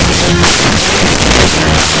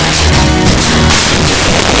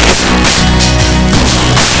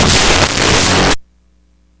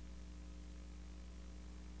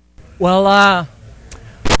Well,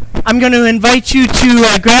 I'm going to invite you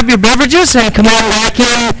to grab your beverages and come on back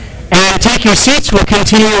in and take your seats. We'll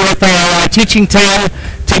continue with our teaching time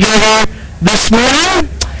together this morning.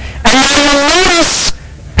 And you'll notice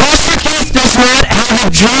Pastor Keith does not have a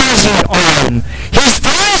jersey on. He's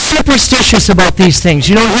very superstitious about these things.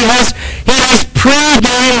 You know, he has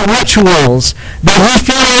pre-game rituals that he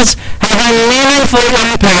feels have a meaningful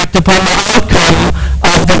impact upon the outcome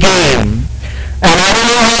of the game. And I don't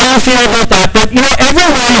know how you feel about that, but you know,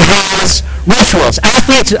 everyone has rituals.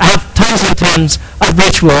 Athletes have tons and tons of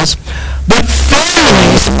rituals, but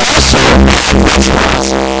families also have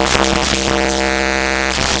rituals.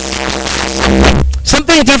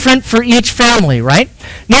 Something different for each family, right?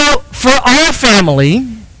 Now, for our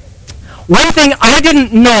family, one thing I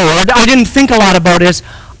didn't know, or I didn't think a lot about is,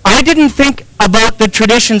 I didn't think about the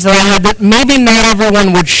traditions that I had, that maybe not everyone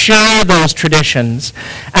would share those traditions.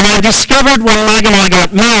 And I discovered when Meg and I got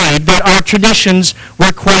married that our traditions were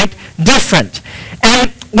quite different. And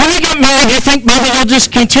when you get married, you think maybe you'll just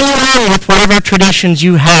continue on with whatever traditions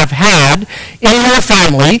you have had in your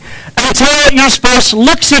family until your spouse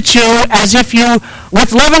looks at you as if you,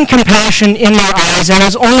 with love and compassion in their eyes, and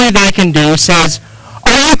as only they can do, says,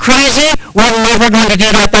 "Are you crazy? We're never going to do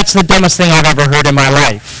that. That's the dumbest thing I've ever heard in my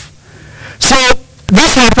life." So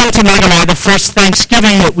this happened to Meg and I the first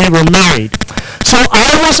Thanksgiving that we were married. So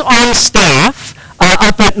I was on staff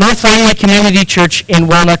up at North Langley Community Church in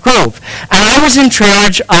Walnut Grove. And I was in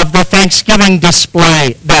charge of the Thanksgiving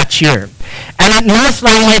display that year. And at North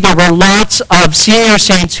Langley, there were lots of senior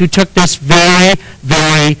saints who took this very,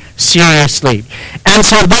 very seriously. And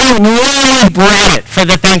so they really brought it for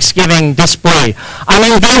the Thanksgiving display. I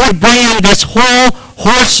mean, they would bring in this whole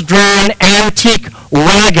horse-drawn antique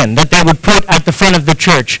wagon that they would put at the front of the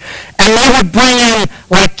church. And they would bring in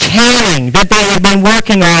like canning that they had been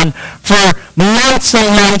working on for months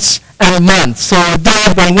and months and months. So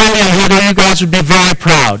Dad and Wendy and Heather, you guys would be very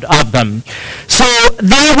proud of them. So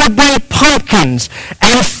they would bring pumpkins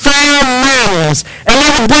and fair melons, and they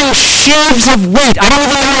would bring sheaves of wheat. I don't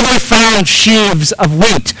even know where they found sheaves of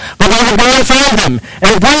wheat, but they would go and find them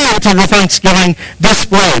and bring them to the Thanksgiving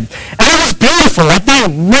display. And it was beautiful. Like they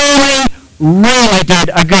really did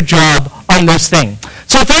a good job on this thing.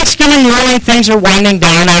 So Thanksgiving morning, things are winding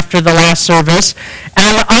down after the last service,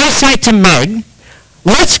 and I say to Meg,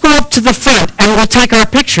 let's go up to the front and we'll take our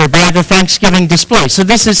picture by the Thanksgiving display. So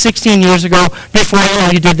this is 16 years ago, before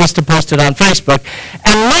you did this to post it on Facebook.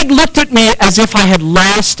 And Meg looked at me as if I had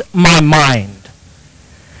lost my mind.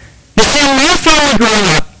 You see, in my family growing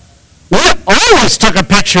up, we always took a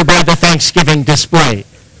picture by the Thanksgiving display.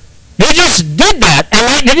 You just did that,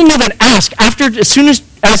 and you didn't even ask. As soon as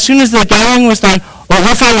the gathering was done, well,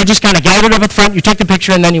 our family just kind of gathered up at front, you took the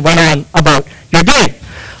picture, and then you went on about your day.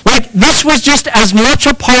 Like, this was just as much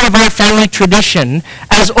a part of our family tradition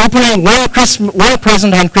as opening one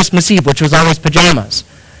present on Christmas Eve, which was always pajamas.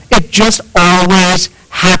 It just always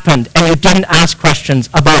happened, and you didn't ask questions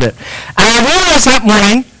about it. And I realized that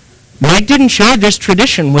morning, Meg didn't share this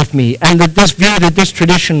tradition with me, and that this view that this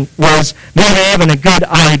tradition was maybe even a good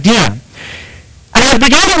idea. And I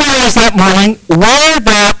began to realize that morning where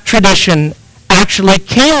that tradition actually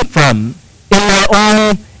came from in my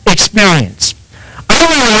own experience. I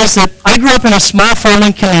realized that I grew up in a small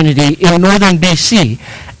farming community in northern BC,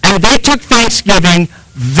 and they took Thanksgiving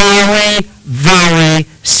very, very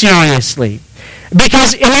seriously.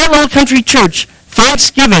 Because in that little country church,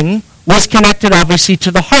 Thanksgiving was connected obviously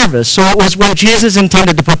to the harvest. So it was when Jesus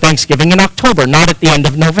intended to put Thanksgiving in October, not at the end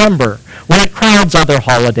of November, when it crowds other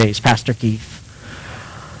holidays, Pastor Keith.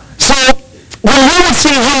 So when we would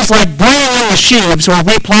sing hymns like "Bring in the sheaves," or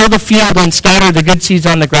 "We plow the field and scatter the good seeds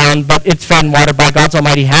on the ground, but it's fed and watered by God's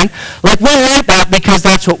almighty hand," like we learned that because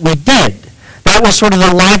that's what we did. That was sort of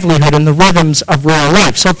the livelihood and the rhythms of rural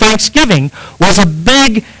life. So Thanksgiving was a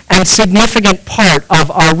big and significant part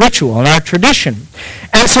of our ritual and our tradition.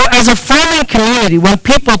 And so as a farming community, when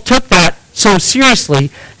people took that so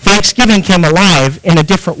seriously, Thanksgiving came alive in a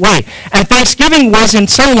different way. And Thanksgiving was in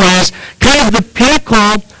some ways kind of the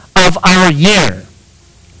pinnacle of our year.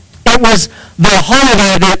 It was the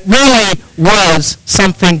holiday that really was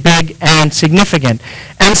something big and significant.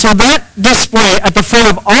 And so that display at the front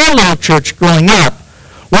of our little church growing up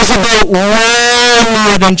was about way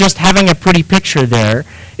more than just having a pretty picture there.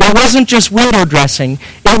 It wasn't just window dressing.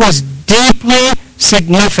 It was deeply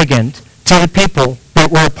significant to the people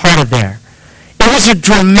that were a part of there. It was a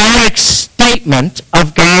dramatic statement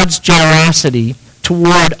of God's generosity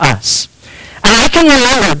toward us. And I can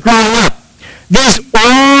remember growing up, these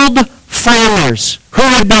old farmers who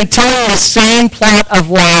had been tilling the same plot of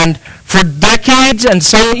land for decades and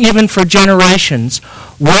some even for generations,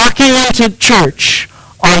 walking into church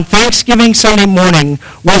on Thanksgiving Sunday morning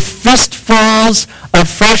with fistfuls of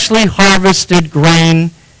freshly harvested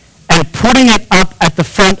grain and putting it up at the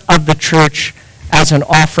front of the church as an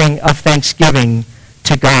offering of thanksgiving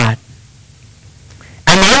to God.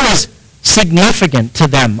 And that was significant to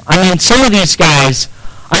them. I mean, some of these guys,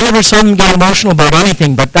 I never saw them get emotional about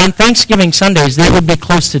anything, but on Thanksgiving Sundays, they would be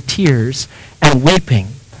close to tears and weeping.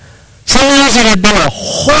 Some years it had been a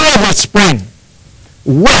horrible spring,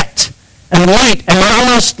 wet and late, and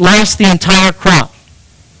almost lost the entire crop.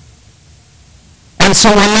 And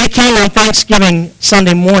so when they came on Thanksgiving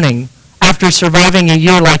Sunday morning, after surviving a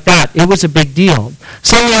year like that, it was a big deal.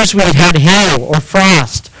 Some years we had had hail or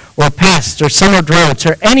frost or pests or summer droughts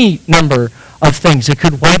or any number of things that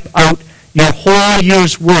could wipe out your whole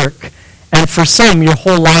year's work, and for some, your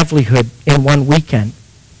whole livelihood in one weekend.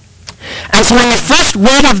 And so when the first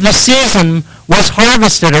wheat of the season was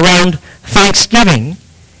harvested around Thanksgiving,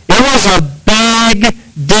 it was a big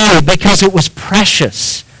deal because it was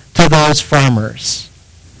precious to those farmers.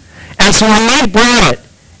 And so when they brought it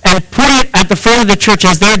and put it at the front of the church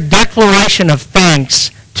as their declaration of thanks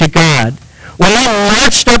to God, when they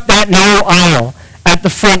marched up that narrow aisle at the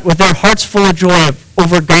front with their hearts full of joy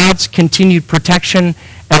over God's continued protection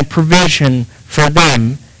and provision for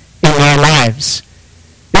them in their lives,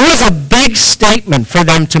 it was a big statement for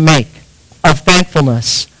them to make of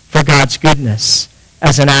thankfulness for God's goodness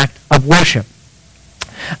as an act of worship.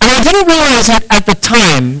 And I didn't realize it at the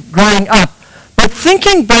time growing up, but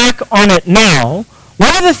thinking back on it now,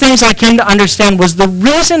 one of the things I came to understand was the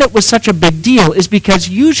reason it was such a big deal is because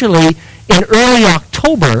usually in early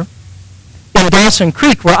October in Dawson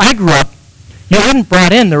Creek, where I grew up, you hadn't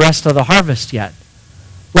brought in the rest of the harvest yet.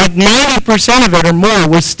 Like 90% of it or more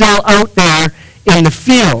was still out there in the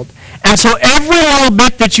field. And so every little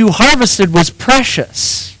bit that you harvested was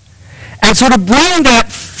precious. And so to bring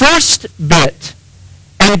that first bit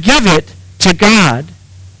and give it to God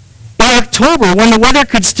in October, when the weather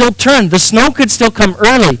could still turn, the snow could still come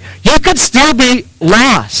early, you could still be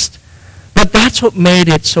lost. But that's what made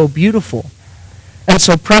it so beautiful and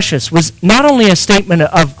so precious, was not only a statement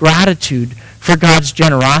of gratitude for God's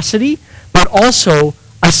generosity, but also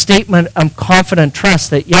a statement of confident trust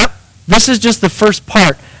that, yep, this is just the first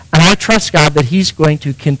part, and I trust God that he's going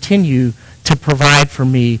to continue to provide for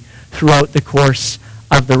me throughout the course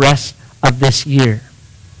of the rest of this year.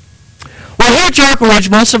 Well, here at Jericho Ridge,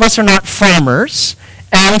 most of us are not farmers,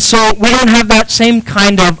 and so we don't have that same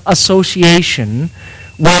kind of association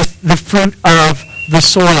with the fruit of the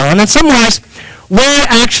soil. And in some ways, we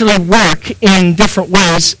actually work in different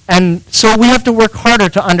ways, and so we have to work harder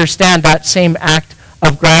to understand that same act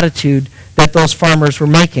of gratitude that those farmers were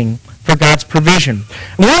making for God's provision.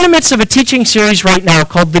 And we're in the midst of a teaching series right now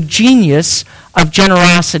called The Genius of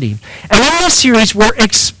Generosity. And in this series, we're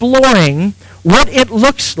exploring what it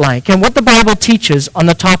looks like and what the Bible teaches on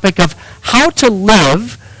the topic of how to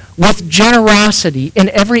live with generosity in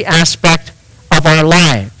every aspect of our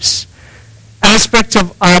lives. Aspects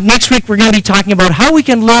of next week, we're going to be talking about how we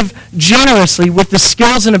can live generously with the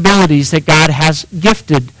skills and abilities that God has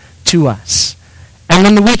gifted to us. And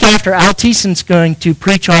then the week after, Al Thiessen's going to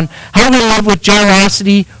preach on how do we live with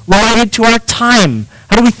generosity related to our time.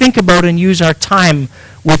 How do we think about and use our time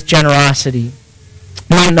with generosity?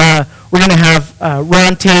 And we're going to have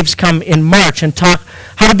Ron Taves come in March and talk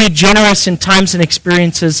how to be generous in times and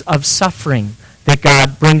experiences of suffering that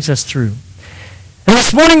God brings us through. And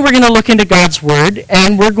this morning we're going to look into God's Word,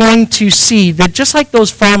 and we're going to see that just like those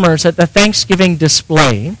farmers at the Thanksgiving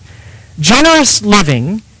display, generous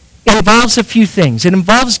living involves a few things. It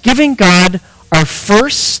involves giving God our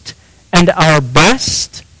first and our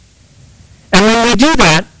best. And when we do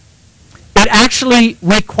that, it actually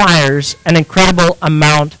requires an incredible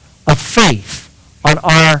amount of faith on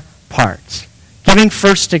our part. Giving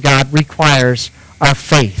first to God requires our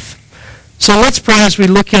faith. So let's pray as we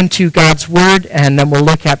look into God's Word, and then we'll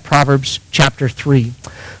look at Proverbs chapter 3.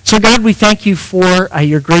 So God, we thank you for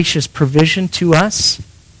your gracious provision to us.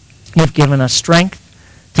 You've given us strength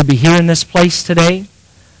to be here in this place today.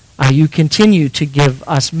 You continue to give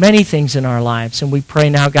us many things in our lives, and we pray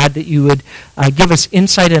now, God, that you would give us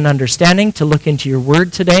insight and understanding to look into your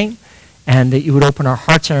Word today, and that you would open our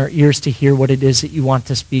hearts and our ears to hear what it is that you want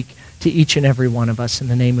to speak to each and every one of us. In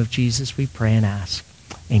the name of Jesus, we pray and ask.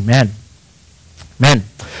 Amen. Amen.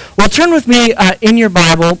 Well, turn with me in your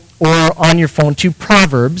Bible or on your phone to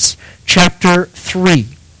Proverbs chapter 3.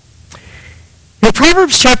 In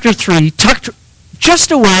Proverbs chapter 3, tucked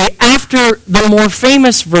just away after the more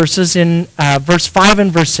famous verses in verse 5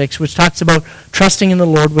 and verse 6, which talks about trusting in the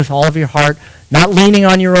Lord with all of your heart, not leaning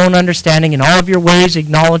on your own understanding, in all of your ways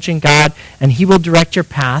acknowledging God, and he will direct your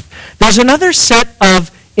path. There's another set of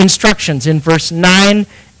instructions in verse 9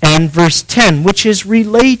 and verse 10, which is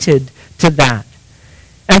related to that.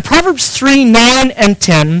 And Proverbs 3, 9 and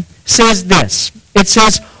 10 says this. It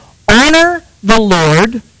says, honor the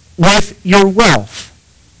Lord with your wealth,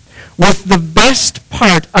 with the best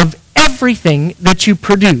part of everything that you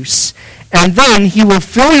produce, and then he will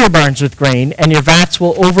fill your barns with grain, and your vats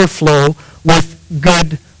will overflow with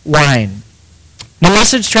good wine. The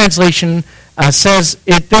Message translation says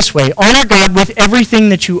it this way: honor God with everything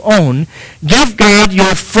that you own. Give God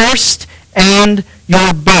your first and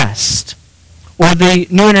your best. Or the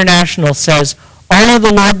New International says, honor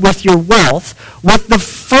the Lord with your wealth, with the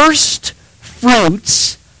first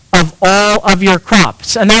fruits of all of your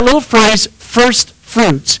crops. And that little phrase, first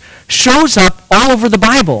fruits, shows up all over the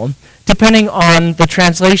Bible, depending on the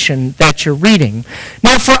translation that you're reading.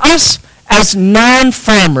 Now, for us as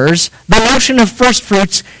non-farmers, the notion of first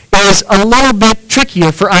fruits is a little bit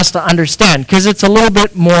trickier for us to understand because it's a little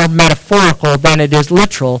bit more metaphorical than it is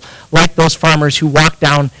literal, like those farmers who walk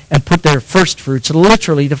down and put their first fruits,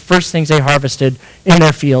 literally the first things they harvested in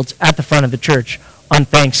their fields, at the front of the church on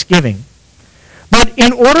Thanksgiving. But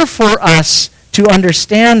in order for us to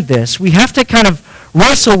understand this, we have to kind of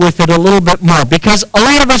wrestle with it a little bit more, because a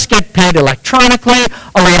lot of us get paid electronically,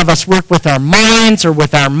 a lot of us work with our minds or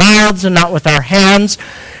with our mouths and not with our hands.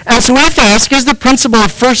 And so we have to ask, is the principle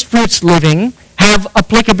of first fruits living have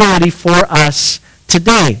applicability for us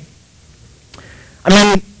today? I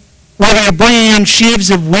mean, whether you're bringing in sheaves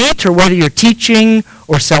of wheat, or whether you're teaching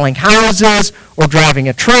or selling houses or driving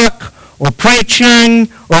a truck or preaching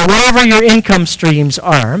or whatever your income streams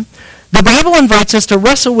are, the Bible invites us to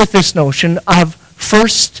wrestle with this notion of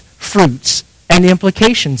first fruits and the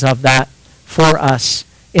implications of that for us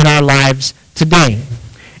in our lives today.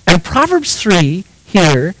 And Proverbs 3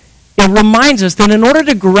 here, it reminds us that in order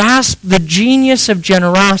to grasp the genius of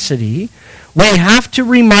generosity, we have to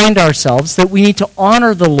remind ourselves that we need to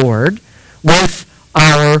honor the Lord with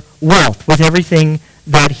our wealth, with everything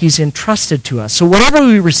that he's entrusted to us. So whatever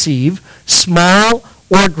we receive, small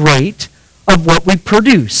or great, of what we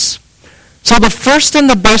produce. So the first and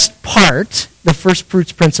the best part, the first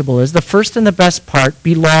fruits principle is, the first and the best part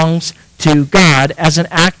belongs to God as an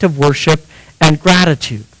act of worship and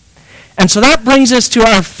gratitude. And so that brings us to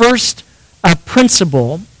our first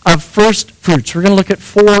principle of first fruits. We're going to look at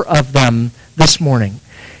 4 of them this morning.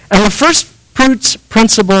 And the first fruits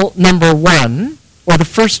principle number 1, or the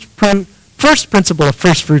first principle of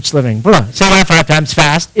first fruits living, say that 5 times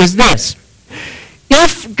fast, is this.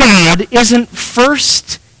 If God isn't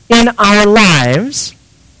first in our lives,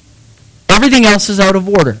 everything else is out of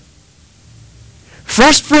order.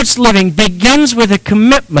 First fruits living begins with a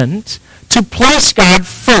commitment to place God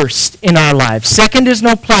first in our lives. Second is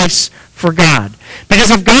no place for God. Because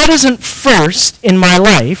if God isn't first in my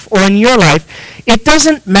life or in your life, it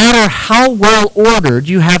doesn't matter how well ordered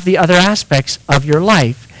you have the other aspects of your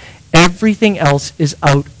life. Everything else is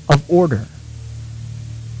out of order.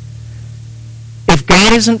 If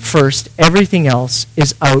God isn't first, everything else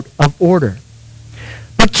is out of order.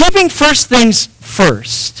 But keeping first things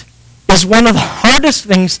first is one of the hardest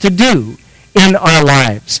things to do in our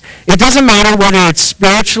lives. It doesn't matter whether it's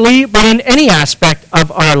spiritually, but in any aspect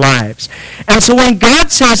of our lives. And so when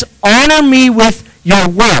God says, honor me with your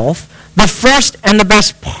wealth, the first and the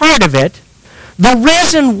best part of it, the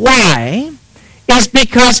reason why is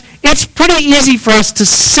because it's pretty easy for us to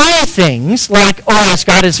say things like, oh yes,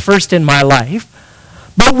 God is first in my life,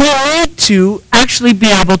 but we need to actually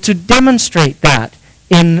be able to demonstrate that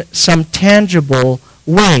in some tangible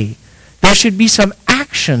way. There should be some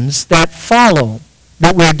actions that follow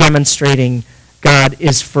that we're demonstrating God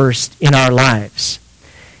is first in our lives.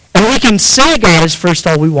 And we can say God is first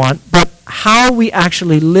all we want, but how we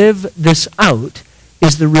actually live this out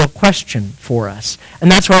is the real question for us.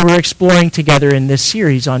 And that's why we're exploring together in this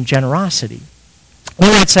series on generosity. We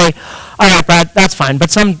might say, all right, Brad, that's fine, but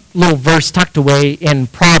some little verse tucked away in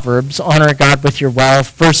Proverbs, honor God with your wealth,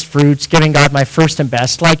 first fruits, giving God my first and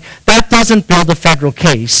best, like that doesn't build a federal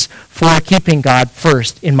case for keeping God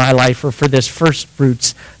first in my life or for this first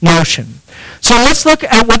fruits notion. So let's look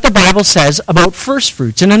at what the Bible says about first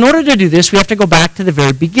fruits. And in order to do this, we have to go back to the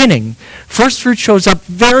very beginning. First fruit shows up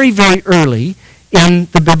very, very early in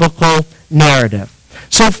the biblical narrative.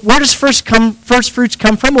 So where does first fruits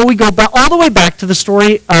come from? Well, we go all the way back to the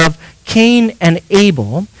story of Cain and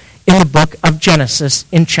Abel in the book of Genesis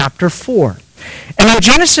in chapter 4. And in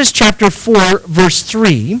Genesis chapter 4, verse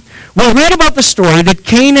 3, we read about the story that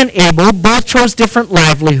Cain and Abel both chose different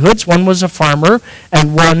livelihoods. One was a farmer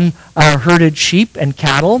and one herded sheep and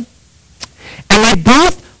cattle. And they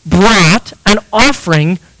both brought an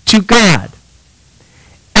offering to God.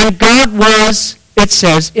 And God was, it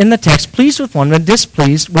says in the text, pleased with one and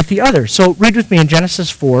displeased with the other. So read with me in Genesis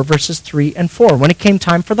 4, verses 3 and 4. When it came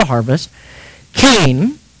time for the harvest,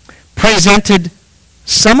 Cain presented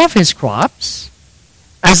some of his crops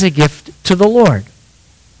as a gift to the Lord.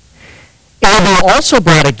 Abel also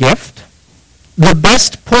brought a gift, the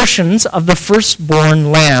best portions of the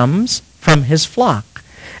firstborn lambs from his flock.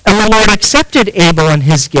 And the Lord accepted Abel and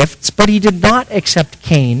his gifts, but he did not accept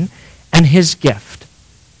Cain and his gift.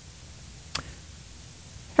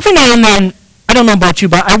 Every now and then, I don't know about you,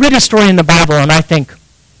 but I read a story in the Bible and I think,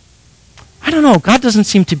 I don't know, God doesn't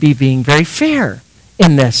seem to be being very fair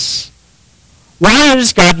in this. Why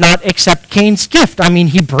does God not accept Cain's gift? I mean,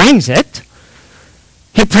 he brings it.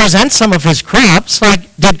 He presents some of his crops.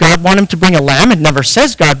 Like, did God want him to bring a lamb? It never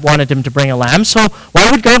says God wanted him to bring a lamb. So why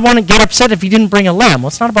would God want to get upset if he didn't bring a lamb? Well,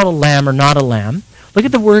 it's not about a lamb or not a lamb. Look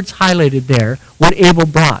at the words highlighted there, what Abel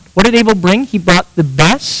brought. What did Abel bring? He brought the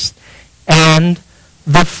best and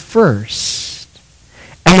the first.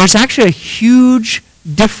 And there's actually a huge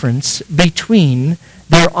difference between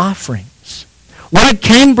their offerings. What did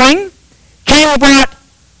Cain bring? Cain brought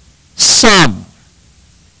some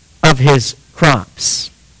of his crops.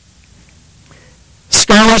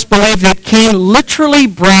 Scholars believe that Cain literally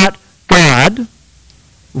brought God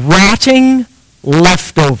rotting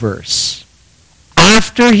leftovers.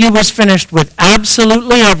 After he was finished with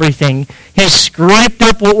absolutely everything, he scraped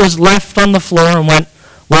up what was left on the floor and went,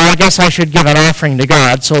 well, I guess I should give an offering to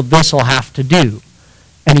God, so this will have to do.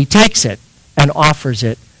 And he takes it and offers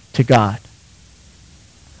it to God.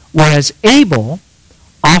 Whereas Abel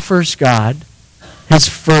offers God his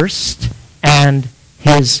first and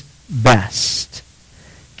his best.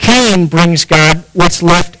 Cain brings God what's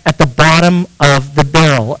left at the bottom of the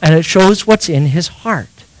barrel, and it shows what's in his heart.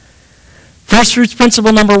 First fruits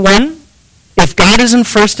principle number 1, if God isn't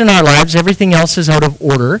first in our lives, everything else is out of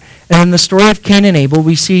order. And in the story of Cain and Abel,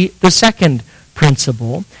 we see the second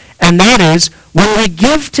principle, and that is when we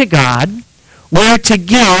give to God, we're to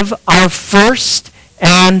give our first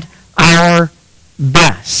and our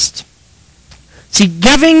best. See,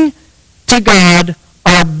 giving to God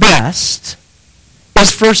our best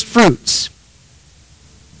is first fruits.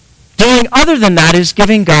 Doing other than that is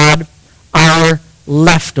giving God our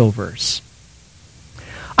leftovers.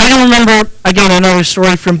 I can remember, again, another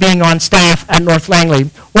story from being on staff at North Langley.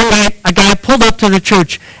 One night, a guy pulled up to the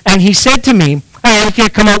church, and he said to me, hey, we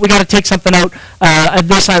can't come out, we got to take something out of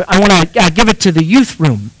this. I want to give it to the youth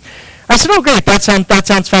room. I said, oh, great, that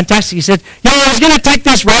sounds fantastic. He said, I was going to take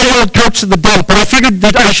this railroad coach to the dump, but I figured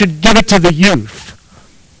that I should give it to the youth.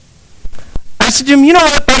 I said to him, you know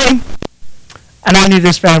what, buddy? And I knew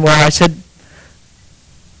this man well. I said,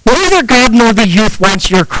 neither God nor the youth wants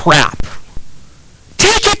your crap.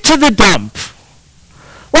 Take it to the dump.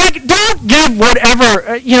 Like, don't give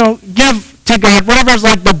whatever, give to God whatever's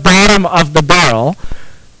like the bottom of the barrel.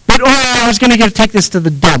 But, I was going to take this to the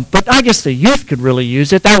dump. But I guess the youth could really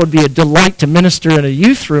use it. That would be a delight to minister in a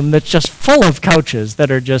youth room that's just full of couches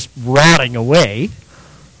that are just rotting away.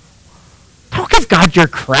 Don't give God your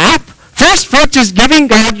crap. First fruits is giving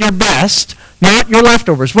God your best, not your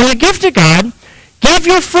leftovers. When you give to God, give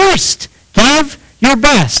your first. Give your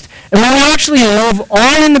best. And when we actually move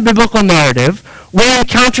on in the biblical narrative, we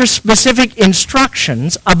encounter specific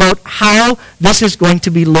instructions about how this is going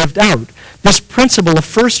to be lived out. This principle of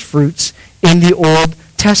first fruits in the Old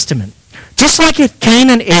Testament. Just like with Cain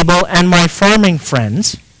and Abel and my farming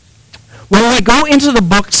friends, when we go into the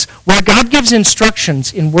books where God gives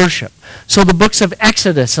instructions in worship, so the books of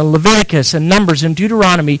Exodus and Leviticus and Numbers and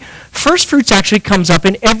Deuteronomy, first fruits actually comes up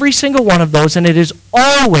in every single one of those, and it is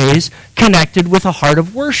always connected with a heart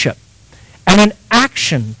of worship and an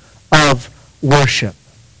action of worship.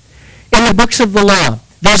 In the books of the law,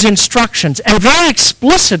 there's instructions, and very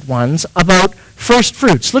explicit ones, about first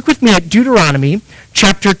fruits. Look with me at Deuteronomy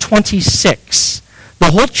chapter 26.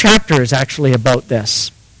 The whole chapter is actually about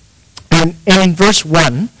this. And in verse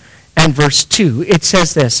 1 and verse 2, it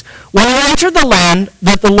says this, when you enter the land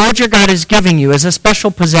that the Lord your God is giving you as a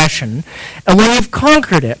special possession, and when you've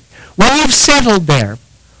conquered it, when you've settled there,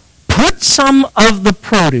 put some of the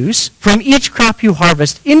produce from each crop you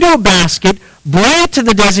harvest into a basket, bring it to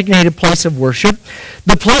the designated place of worship,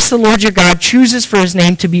 the place the Lord your God chooses for his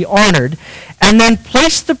name to be honored, and then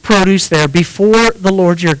place the produce there before the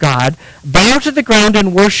Lord your God, bow to the ground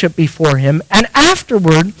and worship before him, and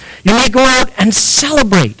afterward you may go out and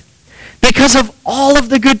celebrate because of all of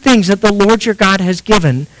the good things that the Lord your God has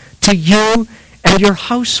given to you and your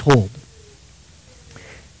household.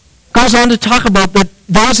 Goes goes on to talk about that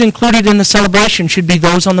those included in the celebration should be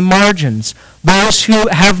those on the margins, those who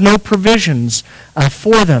have no provisions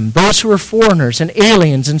for them, those who are foreigners and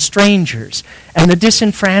aliens and strangers, and the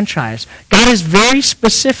disenfranchised. God is very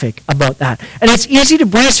specific about that. And it's easy to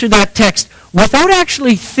breeze through that text without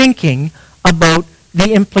actually thinking about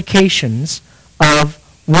the implications of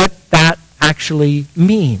what that actually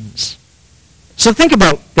means. So think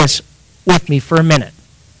about this with me for a minute.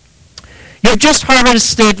 You've just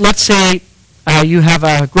harvested, let's say you have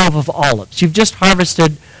a grove of olives. You've just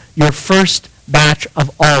harvested your first batch of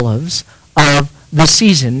olives of the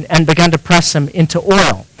season and begun to press them into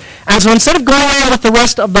oil. And so instead of going on with the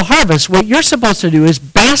rest of the harvest, what you're supposed to do is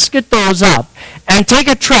basket those up and take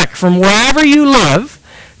a trek from wherever you live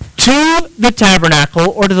to the tabernacle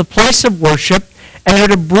or to the place of worship, and you're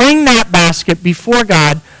to bring that basket before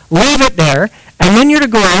God, leave it there, and then you're to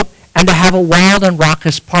go out and to have a wild and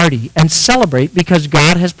raucous party and celebrate because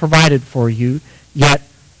God has provided for you yet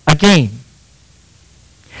again.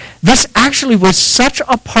 This actually was such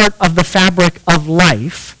a part of the fabric of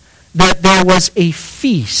life that there was a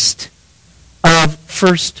feast of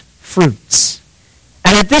first fruits.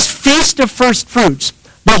 And at this feast of first fruits,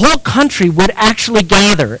 the whole country would actually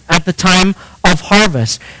gather at the time of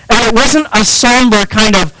harvest. And it wasn't a somber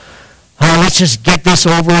kind of, let's just get this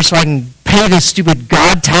over so I can pay this stupid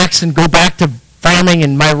God tax and go back to farming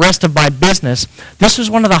and my rest of my business. This was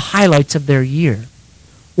one of the highlights of their year.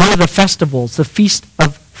 One of the festivals, the Feast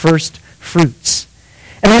of First Fruits.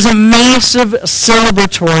 And it was a massive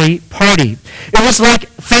celebratory party. It was like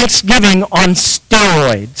Thanksgiving on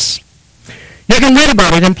steroids. You can read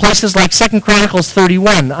about it in places like 2 Chronicles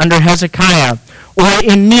 31 under Hezekiah, or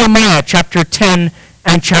in Nehemiah chapter 10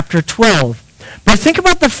 and chapter 12. But think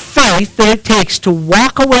about the faith that it takes to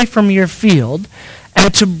walk away from your field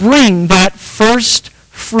and to bring that first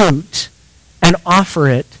fruit and offer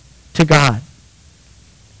it to God.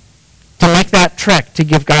 To make that trek to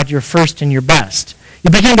give God your first and your best. You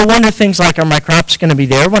begin to wonder things like, are my crops going to be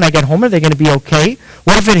there when I get home? Are they going to be okay?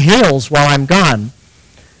 What if it hails while I'm gone?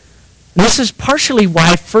 And this is partially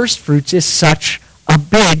why first fruits is such a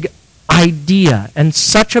big idea and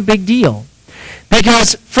such a big deal.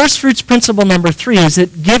 Because first fruits principle number 3 is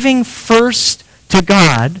that giving first to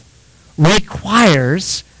God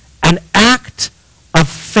requires an act of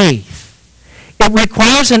faith. It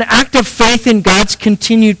requires an act of faith in God's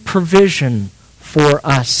continued provision for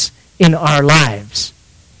us in our lives.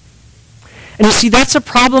 And you see, that's a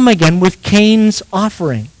problem again with Cain's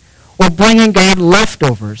offering, or bringing God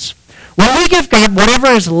leftovers. When we give God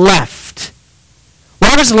whatever's left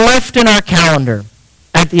in our calendar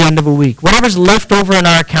at the end of a week, whatever's left over in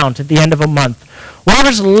our account at the end of a month,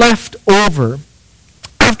 whatever's left over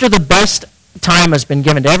after the best time has been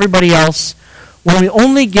given to everybody else, when we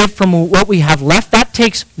only give from what we have left, that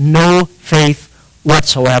takes no faith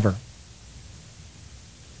whatsoever.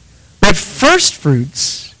 But first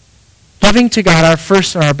fruits, giving to God our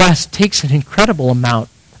first and our best, takes an incredible amount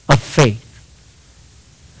of faith.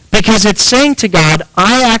 Because it's saying to God,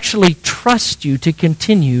 I actually trust you to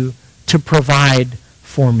continue to provide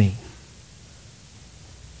for me.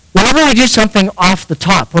 Whenever we do something off the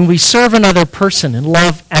top, when we serve another person in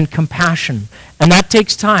love and compassion, and that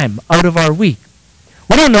takes time out of our week,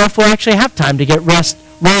 we don't know if we'll actually have time to get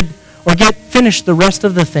read, or get finished the rest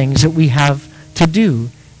of the things that we have to do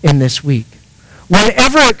in this week.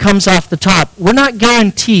 Whenever it comes off the top, we're not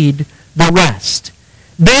guaranteed the rest.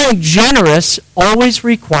 Being generous always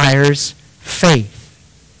requires faith.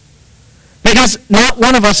 Because not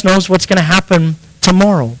one of us knows what's going to happen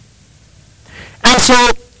tomorrow. And so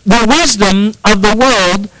the wisdom of the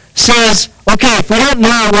world says, okay, if we don't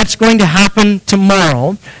know what's going to happen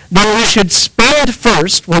tomorrow, then we should spend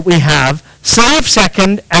first what we have, save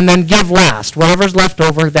second, and then give last. Whatever's left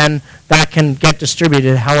over, then that can get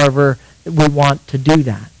distributed however we want to do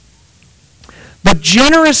that. But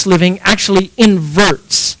generous living actually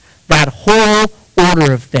inverts that whole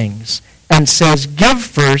order of things and says, give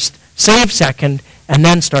first, save second, and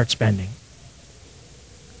then start spending.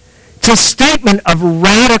 It's a statement of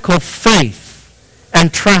radical faith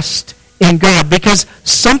and trust in God, because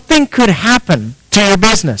something could happen to your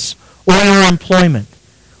business or your employment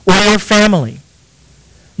or your family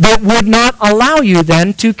that would not allow you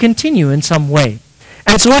then to continue in some way.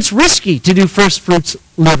 And so it's risky to do first fruits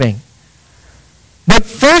living. But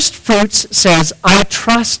first fruits says, I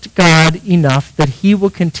trust God enough that he will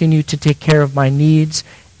continue to take care of my needs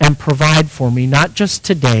and provide for me, not just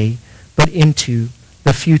today, but into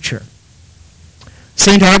the future.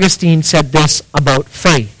 St. Augustine said this about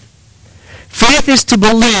faith. Faith is to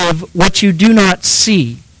believe what you do not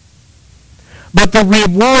see, but the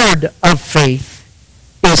reward of faith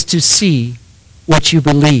is to see what you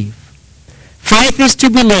believe. Faith is to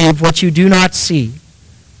believe what you do not see.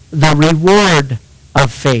 The reward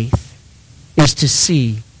of faith is to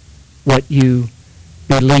see what you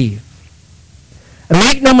believe. And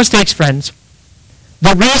make no mistakes, friends,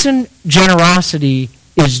 the reason generosity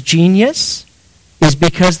is genius is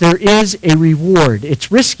because there is a reward.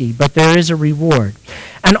 It's risky, but there is a reward.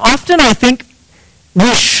 And often I think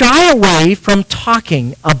we shy away from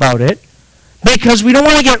talking about it because we don't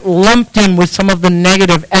want to get lumped in with some of the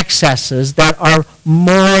negative excesses that are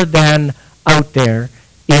more than out there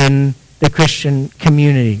in the Christian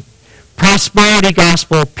community. Prosperity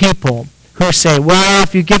gospel people who say, well,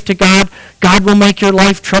 if you give to God, God will make your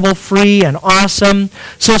life trouble-free and awesome.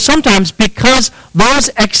 So sometimes because those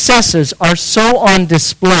excesses are so on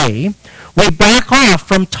display, we back off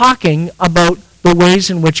from talking about the ways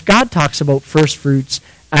in which God talks about first fruits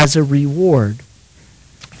as a reward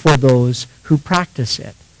for those who practice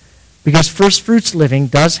it. Because first fruits living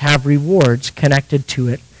does have rewards connected to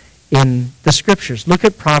it in the Scriptures. Look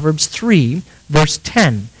at Proverbs 3, verse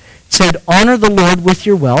 10. It said, honor the Lord with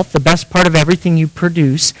your wealth, the best part of everything you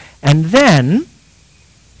produce, and then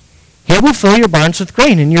he will fill your barns with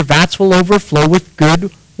grain, and your vats will overflow with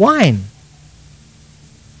good wine.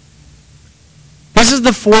 This is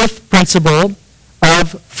the fourth principle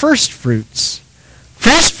of first fruits.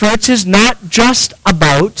 First fruits is not just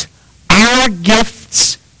about our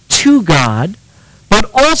gifts to God, but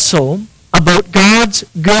also about God's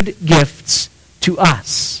good gifts to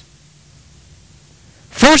us.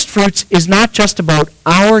 First fruits is not just about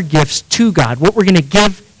our gifts to God, what we're going to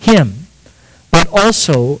give him, but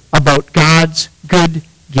also about God's good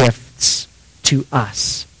gifts to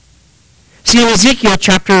us. See, in Ezekiel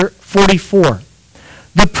chapter 44,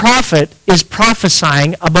 the prophet is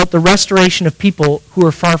prophesying about the restoration of people who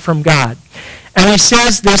are far from God. And he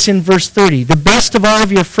says this in verse 30, the best of all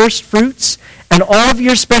of your first fruits and all of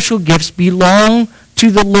your special gifts belong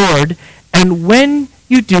to the Lord, and when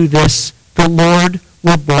you do this, the Lord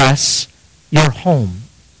will bless your home.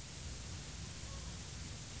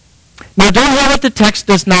 Now don't hear what the text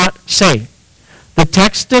does not say. The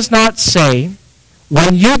text does not say,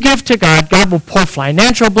 when you give to God, God will pour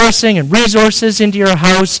financial blessing and resources into your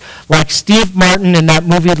house like Steve Martin in that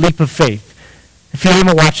movie Leap of Faith. If you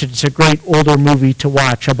haven't watched it, it's a great older movie to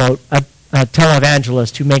watch about a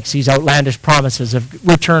televangelist who makes these outlandish promises of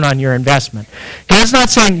return on your investment. God's not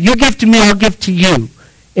saying, you give to me, I'll give to you.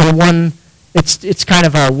 In one, it's kind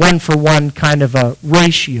of a one-for-one kind of a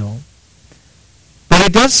ratio. But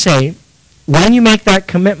it does say, when you make that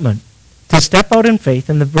commitment to step out in faith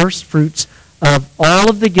and the first fruits of all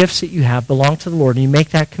of the gifts that you have belong to the Lord, and you make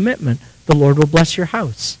that commitment, the Lord will bless your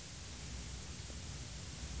house.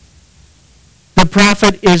 The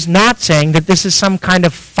prophet is not saying that this is some kind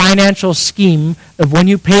of financial scheme of when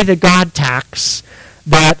you pay the God tax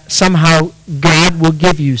that somehow God will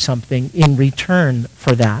give you something in return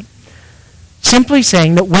for that. Simply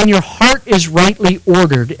saying that when your heart is rightly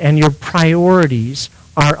ordered and your priorities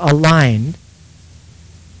are aligned,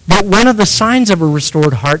 that one of the signs of a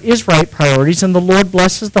restored heart is right priorities, and the Lord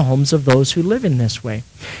blesses the homes of those who live in this way.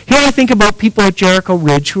 Here I think about people at Jericho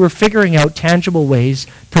Ridge who are figuring out tangible ways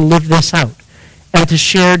to live this out and to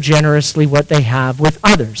share generously what they have with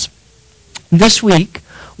others. This week,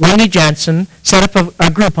 Wendy Jansen set up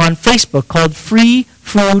a group on Facebook called Free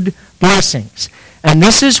Food Blessings. And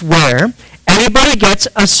this is where anybody gets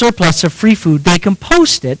a surplus of free food, they can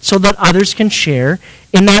post it so that others can share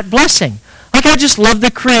in that blessing. Like, I just love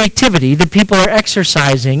the creativity that people are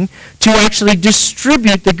exercising to actually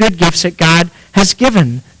distribute the good gifts that God has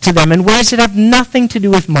given to them in ways that have nothing to do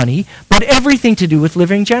with money, but everything to do with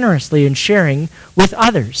living generously and sharing with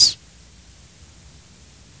others.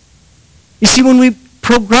 You see, when we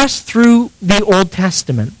progress through the Old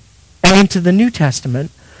Testament and into the New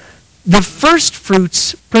Testament, the first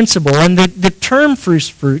fruits principle and the term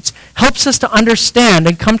first fruits helps us to understand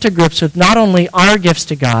and come to grips with not only our gifts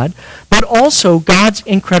to God, but also God's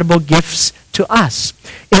incredible gifts to us.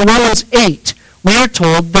 In Romans 8, we are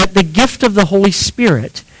told that the gift of the Holy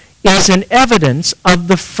Spirit is an evidence of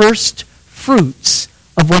the first fruits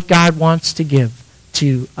of what God wants to give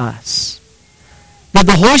to us. That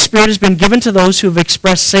the Holy Spirit has been given to those who have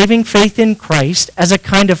expressed saving faith in Christ as a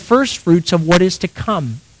kind of first fruits of what is to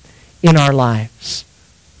come in our lives.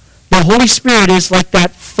 The Holy Spirit is like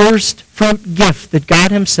that first fruit gift that God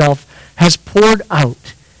himself has poured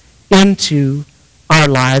out into our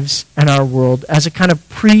lives and our world as a kind of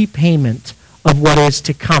prepayment of what is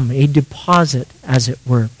to come, a deposit, as it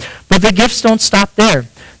were. But the gifts don't stop there.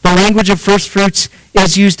 The language of first fruits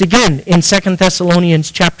is used again in 2 Thessalonians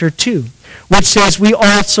chapter 2, which says we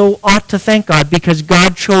also ought to thank God because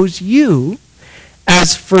God chose you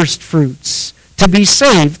as first fruits to be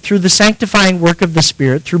saved through the sanctifying work of the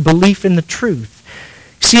Spirit, through belief in the truth.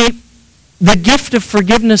 See, the gift of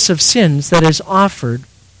forgiveness of sins that is offered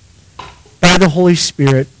by the Holy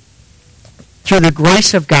Spirit through the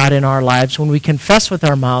grace of God in our lives when we confess with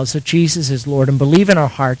our mouths that Jesus is Lord and believe in our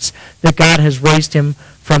hearts that God has raised him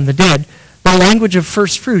from the dead, the language of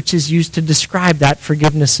first fruits is used to describe that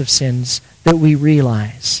forgiveness of sins that we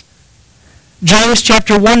realize. James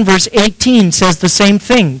chapter 1 verse 18 says the same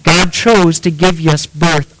thing. God chose to give us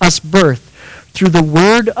birth through the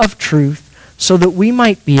word of truth so that we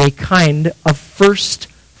might be a kind of first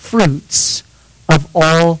fruits of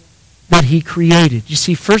all that he created. You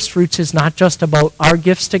see, first fruits is not just about our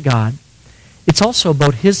gifts to God. It's also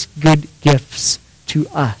about his good gifts to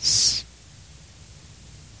us.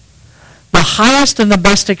 The highest and the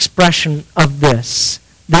best expression of this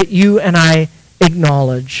that you and I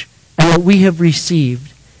acknowledge and what we have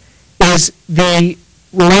received is the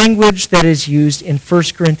language that is used in 1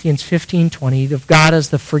 Corinthians 15:20 of God as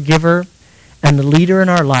the forgiver and the leader in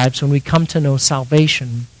our lives when we come to know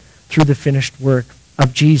salvation through the finished work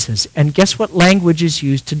of Jesus. And guess what language is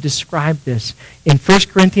used to describe this? In 1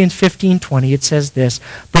 Corinthians 15:20 it says this,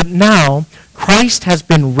 "But now Christ has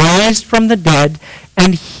been raised from the dead,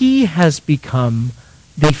 and he has become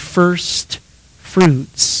the first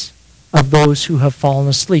fruits of those who have fallen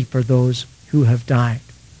asleep," or those who have died.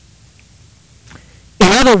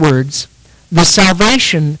 In other words, the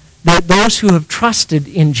salvation that those who have trusted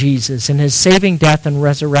in Jesus and his saving death and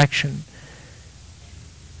resurrection,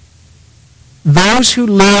 those who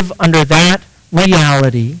live under that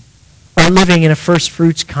reality are living in a first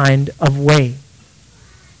fruits kind of way.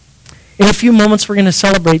 In a few moments, we're going to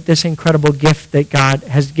celebrate this incredible gift that God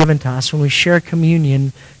has given to us when we share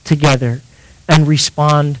communion together and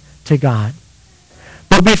respond to God.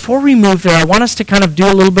 But before we move there, I want us to kind of do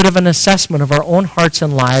a little bit of an assessment of our own hearts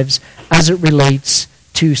and lives as it relates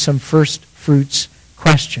to some first fruits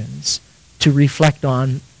questions to reflect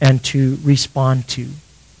on and to respond to.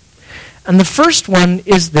 And the first one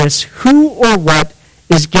is this: who or what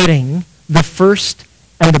is getting the first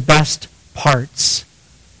and the best parts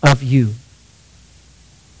of you?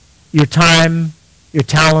 Your time, your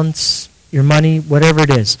talents, your money, whatever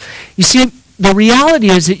it is. You see, the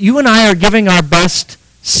reality is that you and I are giving our best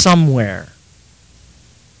somewhere.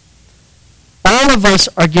 All of us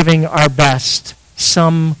are giving our best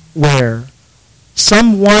somewhere.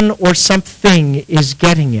 Someone or something is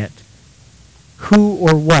getting it. Who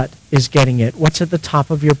or what is getting it? What's at the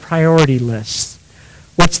top of your priority list?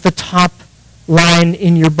 What's the top line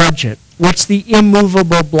in your budget? What's the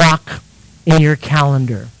immovable block in your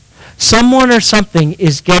calendar? Someone or something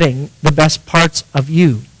is getting the best parts of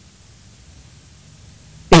you.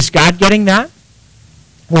 Is God getting that?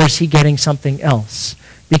 Or is he getting something else?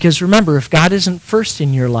 Because remember, if God isn't first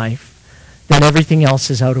in your life, then everything else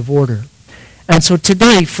is out of order. And so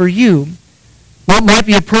today, for you, what might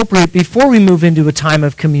be appropriate before we move into a time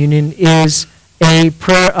of communion is a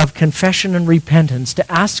prayer of confession and repentance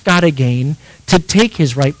to ask God again to take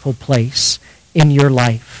his rightful place in your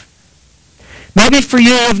life. Maybe for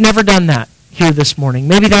you, you've never done that here this morning.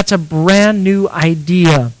 Maybe that's a brand new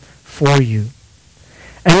idea for you.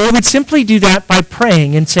 And we would simply do that by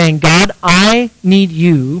praying and saying, God, I need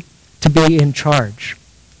you to be in charge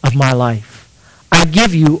of my life. I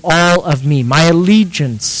give you all of me, my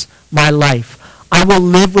allegiance, my life. I will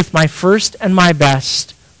live with my first and my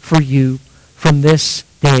best for you from this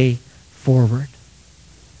day forward.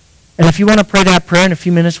 And if you want to pray that prayer in a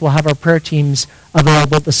few minutes, we'll have our prayer teams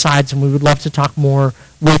available at the sides, and we would love to talk more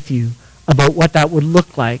with you about what that would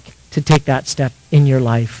look like to take that step in your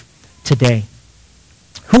life today.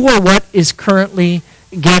 Who or what is currently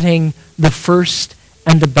getting the first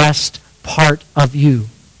and the best part of you?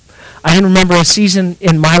 I can remember a season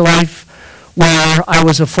in my life where I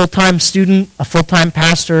was a full-time student, a full-time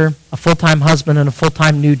pastor, a full-time husband, and a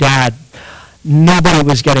full-time new dad. Nobody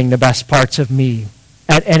was getting the best parts of me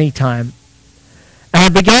at any time. And I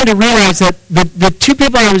began to realize that the two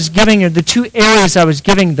people I was giving, or the two areas I was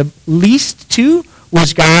giving the least to,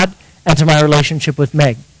 was God and to my relationship with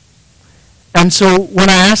Meg. And so when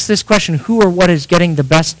I asked this question, who or what is getting the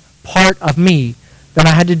best part of me, then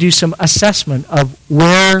I had to do some assessment of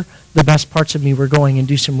where the best parts of me were going and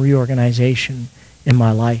do some reorganization in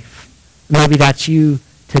my life. Maybe that's you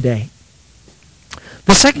today.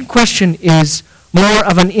 The second question is more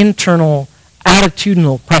of an internal,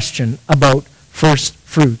 attitudinal question about first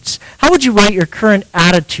fruits. How would you rate your current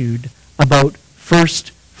attitude about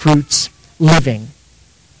first fruits living?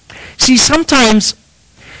 See, sometimes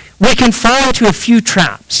we can fall into a few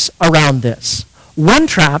traps around this. One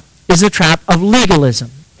trap is a trap of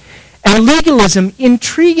legalism. And legalism,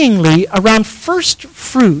 intriguingly, around first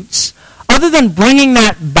fruits, other than bringing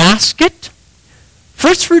that basket,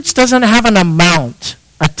 first fruits doesn't have an amount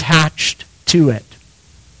attached to it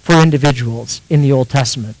for individuals in the Old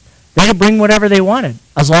Testament. They could bring whatever they wanted,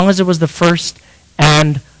 as long as it was the first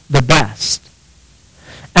and the best.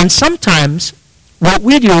 And sometimes what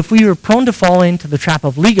we do, if we are prone to fall into the trap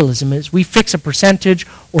of legalism, is we fix a percentage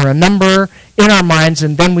or a number in our minds,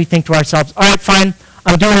 and then we think to ourselves, all right, fine,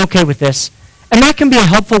 I'm doing okay with this. And that can be a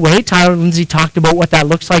helpful way. Tyler and Lindsay talked about what that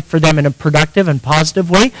looks like for them in a productive and positive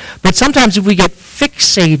way. But sometimes if we get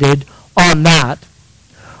fixated on that,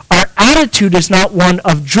 our attitude is not one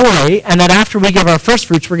of joy, and that after we give our first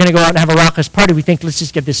fruits, we're going to go out and have a raucous party. We think, let's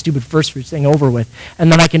just get this stupid first fruits thing over with,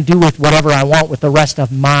 and then I can do with whatever I want with the rest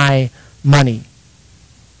of my money.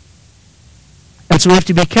 And so we have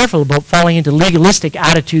to be careful about falling into legalistic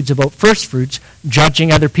attitudes about first fruits,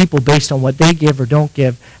 judging other people based on what they give or don't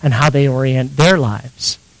give and how they orient their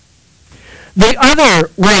lives. The other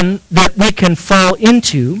one that we can fall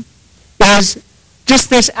into is just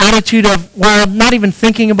this attitude of, well, not even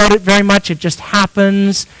thinking about it very much, it just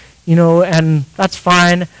happens, and that's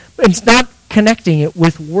fine. But it's not connecting it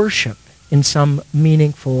with worship in some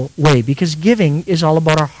meaningful way, because giving is all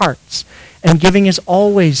about our hearts. And giving is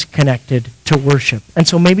always connected to worship. And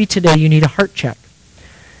so maybe today you need a heart check.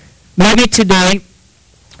 Maybe today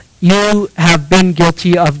you have been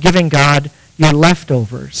guilty of giving God your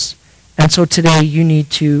leftovers. And so today you need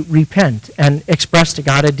to repent and express to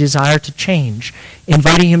God a desire to change,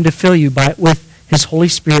 inviting him to fill you with his Holy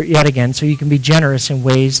Spirit yet again, so you can be generous in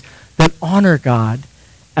ways that honor God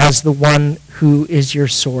as the one who is your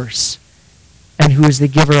source and who is the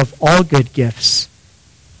giver of all good gifts.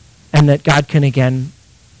 And that God can again,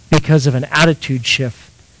 because of an attitude shift,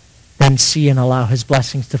 then see and allow his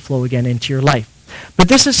blessings to flow again into your life. But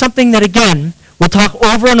this is something that, again, we'll talk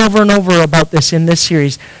over and over and over about this in this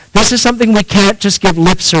series. This is something we can't just give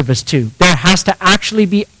lip service to. There has to actually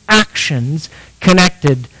be actions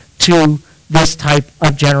connected to this type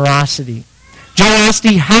of generosity.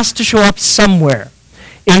 Generosity has to show up somewhere.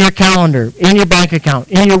 In your calendar, in your bank account,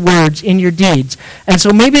 in your words, in your deeds. And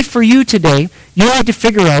so maybe for you today, you need to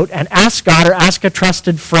figure out and ask God or ask a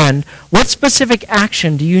trusted friend, what specific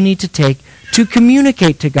action do you need to take to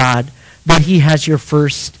communicate to God that he has your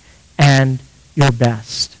first and your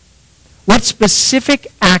best? What specific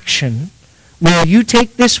action will you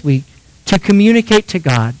take this week to communicate to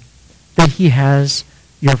God that he has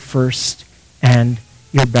your first and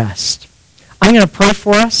your best? I'm going to pray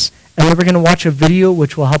for us. And we're going to watch a video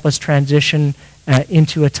which will help us transition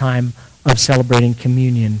into a time of celebrating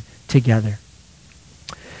communion together.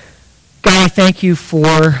 God, I thank you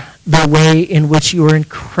for the way in which you are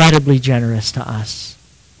incredibly generous to us.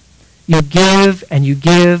 You give and you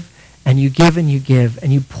give and you give and you give,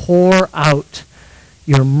 and you pour out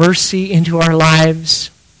your mercy into our lives.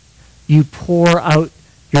 You pour out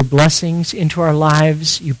your blessings into our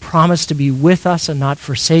lives. You promise to be with us and not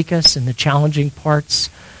forsake us in the challenging parts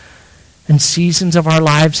and seasons of our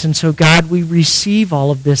lives. And so, God, we receive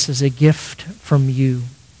all of this as a gift from you.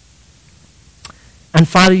 And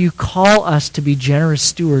Father, you call us to be generous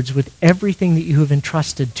stewards with everything that you have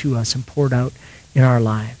entrusted to us and poured out in our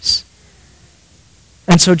lives.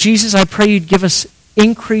 And so, Jesus, I pray you'd give us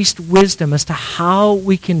increased wisdom as to how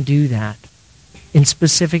we can do that in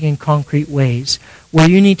specific and concrete ways, where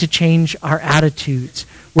you need to change our attitudes,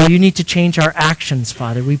 where you need to change our actions,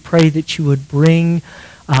 Father. We pray that you would bring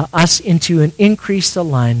us into an increased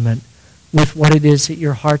alignment with what it is that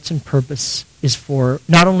your hearts and purpose is for,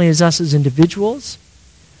 not only as us as individuals,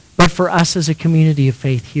 but for us as a community of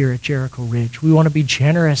faith here at Jericho Ridge. We want to be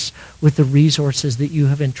generous with the resources that you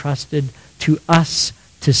have entrusted to us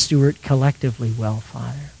to steward collectively well,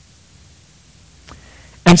 Father.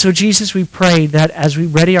 And so, Jesus, we pray that as we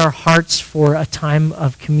ready our hearts for a time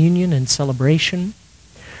of communion and celebration,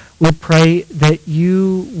 we pray that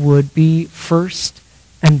you would be first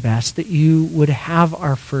and best, that you would have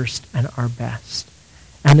our first and our best,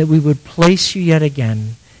 and that we would place you yet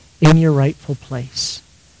again in your rightful place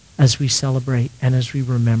as we celebrate and as we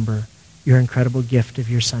remember your incredible gift of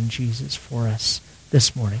your Son, Jesus, for us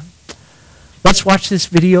this morning. Let's watch this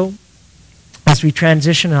video as we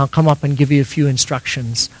transition, and I'll come up and give you a few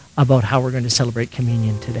instructions about how we're going to celebrate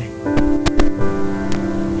communion today.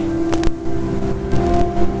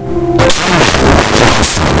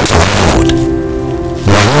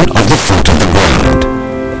 Of the fruit of the ground,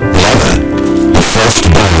 the other, the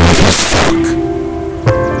firstborn of his flock.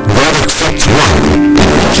 God accepts one and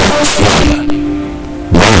rejects the other.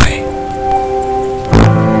 Why?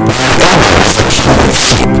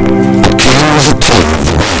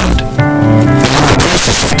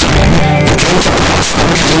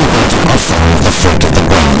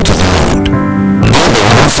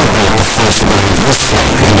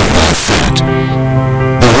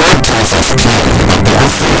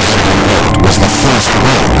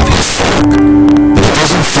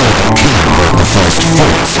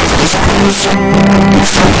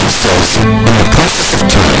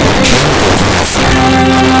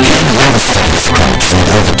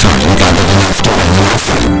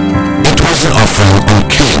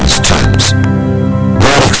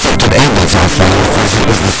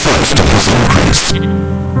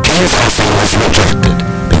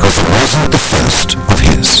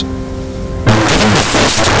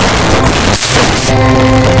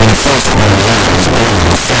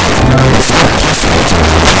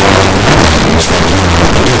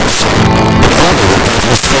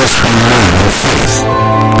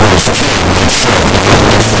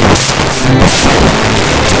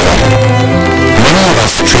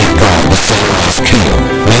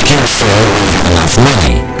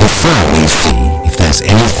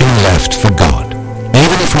 gift for God.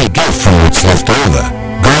 Even if we give from what's left over,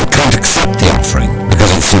 God can't accept the offering because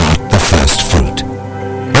it's not the first fruit.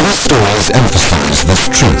 Other stories emphasize this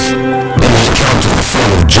truth. In the account of the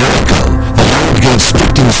fall of Jericho, the Lord gave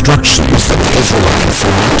strict instructions that the Israelites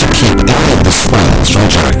were not to keep any of the spoils from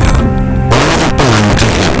Jericho. All that belonged to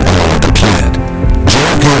him, the Lord declared.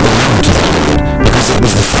 Jericho belonged to the Lord because it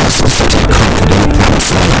was the first city conquered in the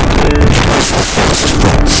promised land. It was the first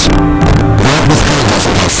fruits. God withheld his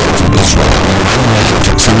blessing from Israel and ran away and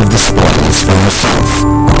took some of the spoils for himself.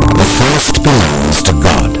 The first belongs to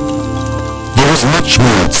God. There was much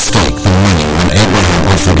more at stake than money when Abraham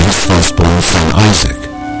offered his firstborn son Isaac.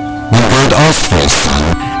 When God asked for his son,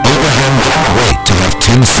 Abraham didn't wait to have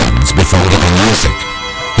 10 sons before giving Isaac.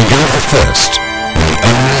 He gave the first, when he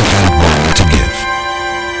only had one to give.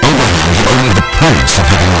 Abraham had only the promise of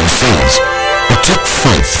having more sons. It took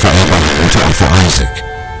faith for Abraham to offer Isaac,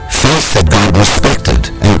 faith that God respected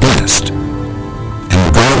and blessed. And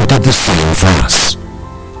God did the same for us.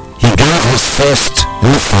 He gave his first in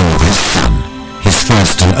the form of his Son, his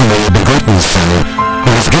first and only begotten Son,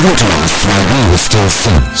 who was given to us while we were still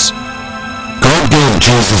sinners. God gave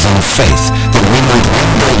Jesus in faith that we might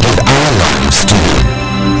one day give our lives to him.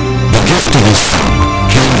 The gift of his Son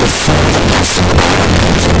came before the blessing of our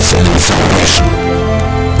repentance and salvation.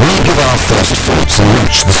 We give our first fruits in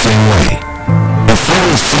much the same way. Before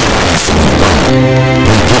we see the blessing of God,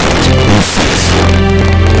 we give it in faith.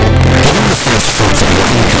 Giving the first fruits of your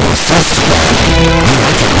income first to God, we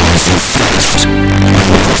recognize you first, and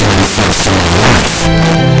we put him first in our life,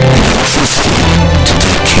 and we trust him to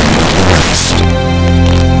take care of the rest.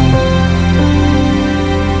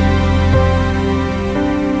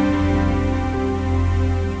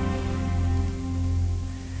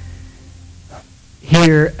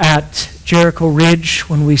 Here at Jericho Ridge,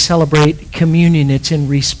 when we celebrate communion, it's in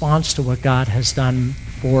response to what God has done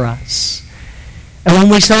for us. And when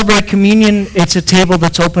we celebrate communion, it's a table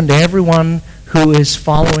that's open to everyone who is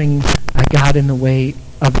following God in the way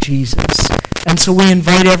of Jesus. And so we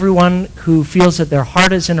invite everyone who feels that their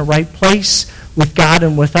heart is in the right place with God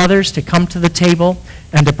and with others to come to the table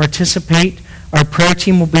and to participate. Our prayer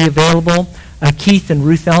team will be available. Keith and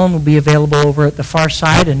Ruth Ellen will be available over at the far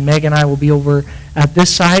side, and Meg and I will be over at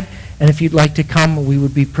this side. And if you'd like to come, we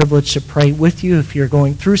would be privileged to pray with you. If you're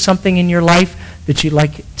going through something in your life that you'd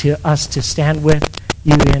like us to stand with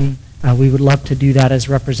you in, we would love to do that as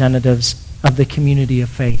representatives of the community of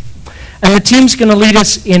faith. And the team's going to lead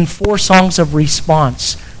us in 4 songs of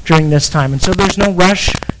response during this time. And so there's no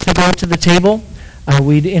rush to go to the table.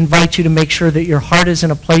 We'd invite you to make sure that your heart is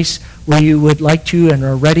in a place where you would like to and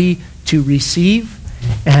are ready to receive.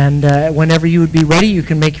 And whenever you would be ready, you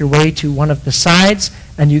can make your way to one of the sides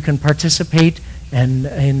and you can participate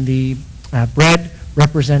in the bread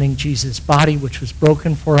representing Jesus' body, which was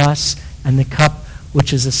broken for us, and the cup,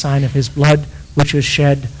 which is a sign of his blood, which was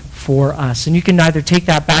shed for us. And you can either take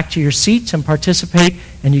that back to your seats and participate,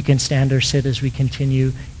 and you can stand or sit as we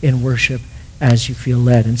continue in worship as you feel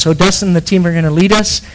led. And so Dustin and the team are going to lead us.